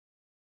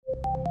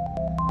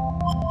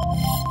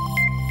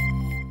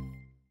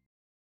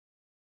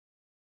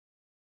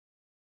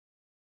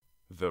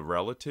The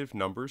relative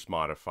numbers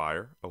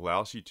modifier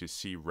allows you to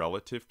see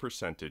relative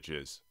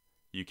percentages.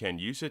 You can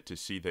use it to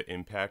see the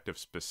impact of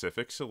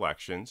specific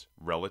selections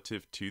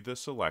relative to the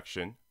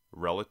selection,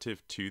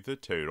 relative to the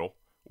total,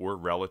 or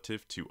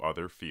relative to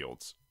other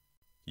fields.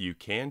 You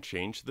can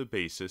change the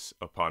basis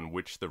upon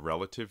which the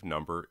relative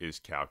number is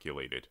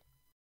calculated.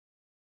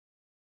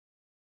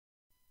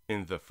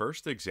 In the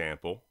first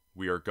example,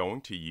 we are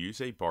going to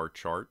use a bar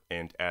chart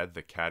and add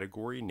the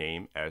category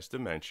name as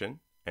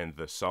dimension and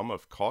the sum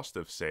of cost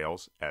of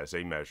sales as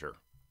a measure.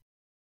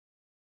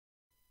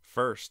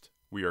 First,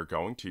 we are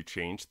going to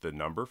change the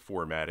number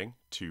formatting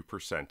to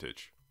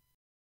percentage.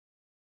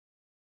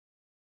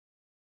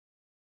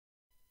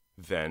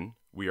 Then,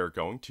 we are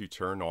going to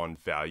turn on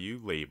value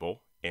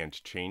label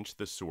and change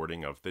the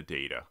sorting of the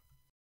data.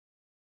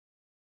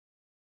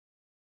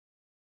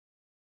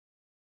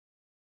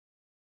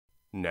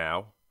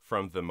 Now,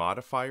 from the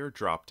modifier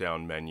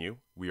drop-down menu,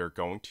 we are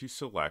going to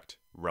select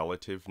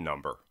relative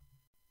number.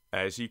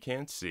 As you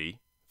can see,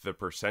 the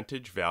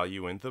percentage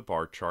value in the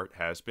bar chart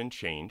has been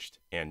changed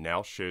and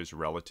now shows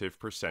relative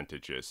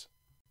percentages.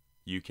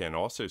 You can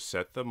also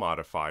set the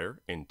modifier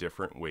in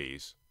different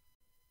ways.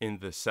 In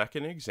the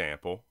second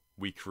example,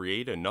 we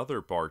create another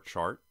bar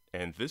chart,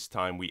 and this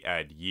time we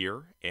add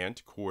year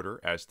and quarter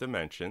as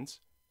dimensions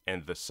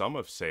and the sum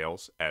of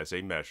sales as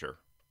a measure.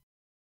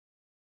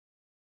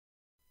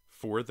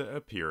 For the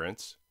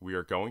appearance, we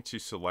are going to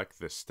select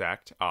the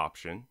stacked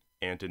option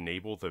and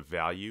enable the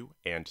value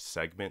and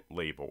segment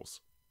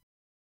labels.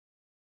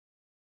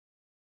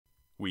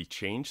 We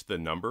change the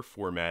number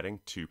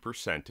formatting to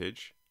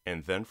percentage,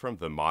 and then from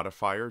the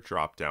modifier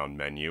drop-down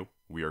menu,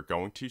 we are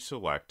going to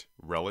select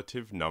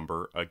relative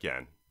number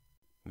again.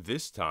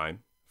 This time,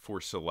 for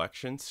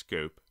selection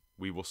scope,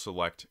 we will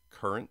select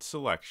current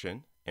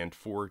selection, and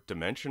for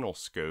dimensional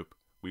scope,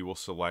 we will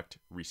select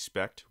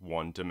respect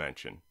one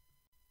dimension.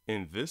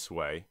 In this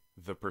way,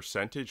 the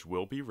percentage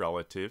will be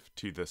relative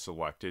to the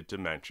selected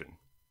dimension.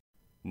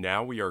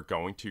 Now we are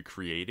going to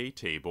create a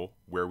table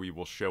where we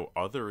will show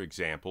other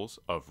examples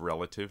of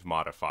relative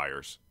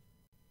modifiers.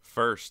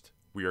 First,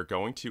 we are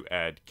going to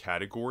add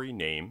category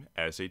name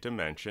as a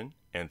dimension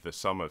and the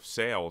sum of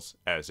sales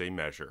as a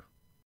measure.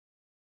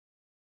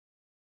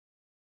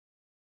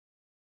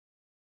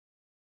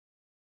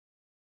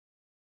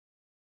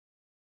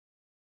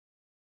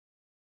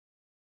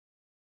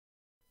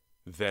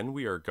 Then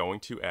we are going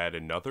to add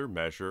another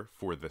measure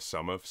for the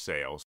sum of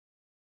sales.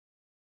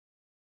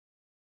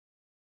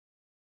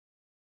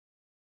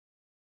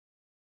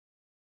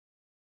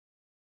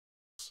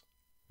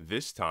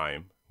 This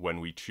time, when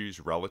we choose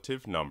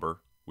relative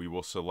number, we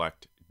will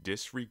select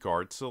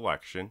disregard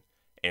selection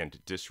and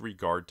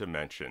disregard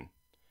dimension.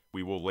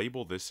 We will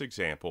label this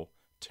example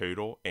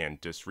total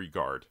and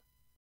disregard.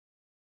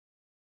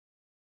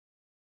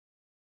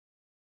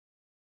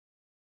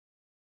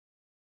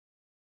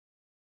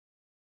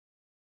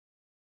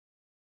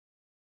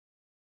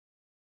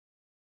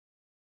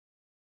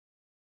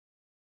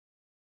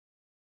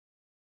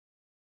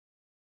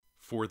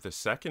 For the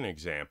second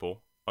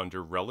example,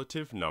 under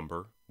relative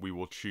number, we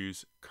will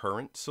choose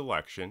current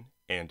selection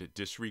and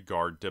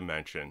disregard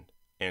dimension,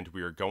 and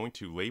we are going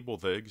to label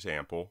the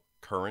example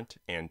current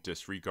and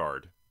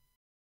disregard.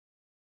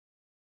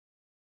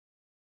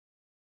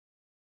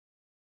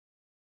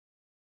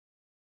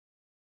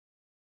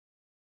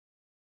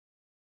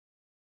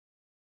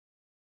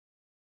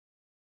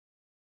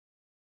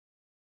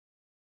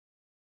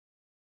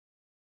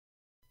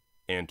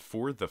 And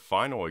for the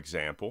final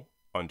example,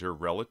 under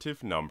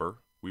relative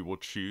number, we will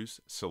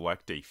choose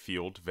select a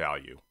field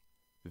value.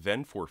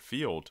 Then for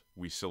field,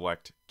 we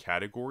select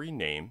category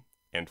name,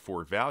 and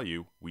for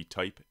value, we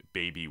type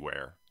baby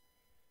wear.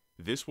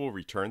 This will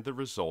return the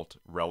result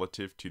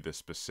relative to the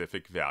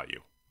specific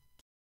value.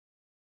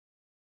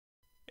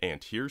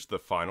 And here's the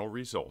final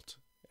result.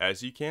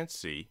 As you can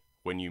see,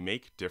 when you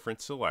make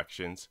different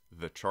selections,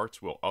 the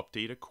charts will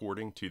update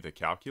according to the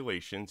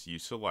calculations you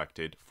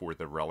selected for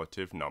the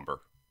relative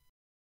number.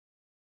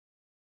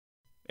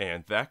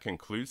 And that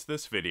concludes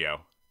this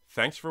video.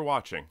 Thanks for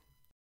watching.